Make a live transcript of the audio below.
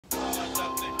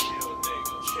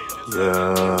Yeah.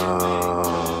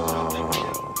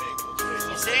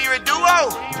 You say you're a duo?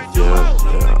 Yeah.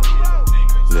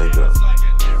 Nigga.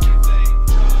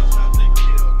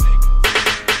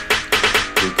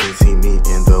 You can see me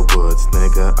in the woods,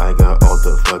 nigga. I got all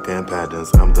the fucking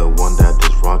patterns. I'm the one that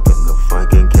is rocking the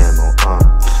fucking camo.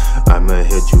 I'ma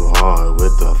hit you hard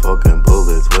with the fucking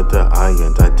bullets, with the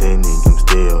iron, titanium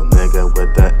steel, nigga,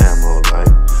 with the ammo,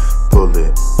 like pull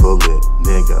it,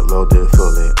 nigga, load it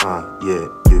fully, yeah,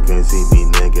 you can see me,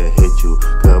 nigga, hit you,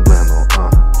 kablamo,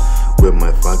 with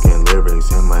my fucking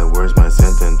lyrics and my words, my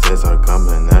sentences are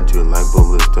coming at you like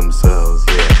bullets themselves,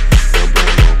 yeah,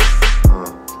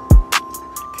 kablamo,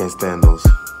 can't stand those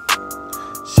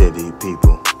shitty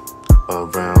people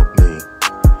around me.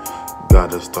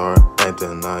 Gotta start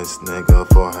acting nice, nigga,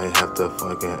 for I have to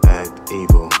fucking act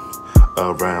evil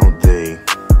around thee.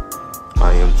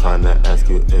 I am trying to ask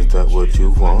you, is that what you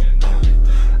want?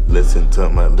 Listen to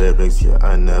my lyrics, yeah,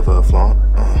 I never flaunt.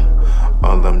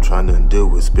 All I'm trying to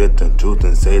do is spit the truth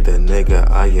and say that,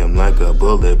 nigga, I am like a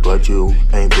bullet, but you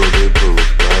ain't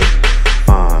bulletproof, right?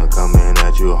 Coming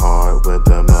at you hard with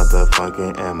the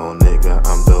motherfucking ammo, nigga.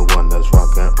 I'm the one that's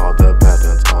rocking all the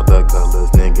patterns, all the colors,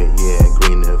 nigga, yeah,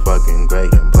 green and fucking gray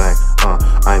and black.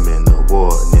 I'm in the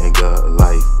war, nigga,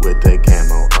 life with the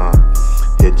camo,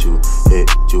 hit you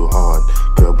hard,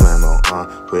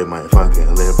 kablamo, with my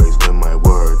fucking lyrics, with my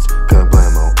words,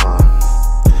 kablamo,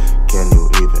 can you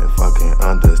even fucking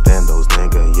understand those,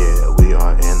 nigga? Yeah, we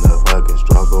are in the fucking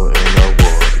struggle, in the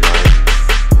war,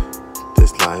 like,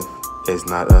 this life is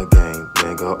not a game,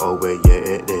 nigga, oh wait,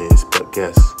 yeah it is, but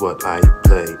guess what I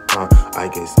play, I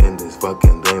guess in this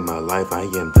fucking game of life, I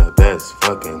am the best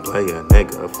fucking player,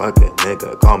 nigga, fucking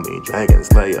nigga, call me Dragon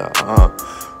Slayer,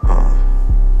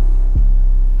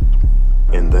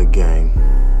 in the game.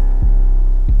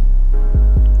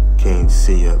 Can't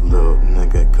see a little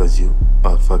nigga, cause you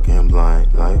are fucking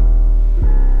blind, like.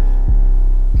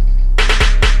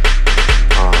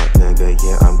 Nigga,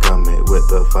 yeah, I'm coming with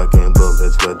the fucking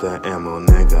bullets, with the ammo,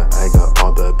 nigga. I got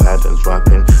all the patterns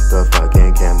rocking the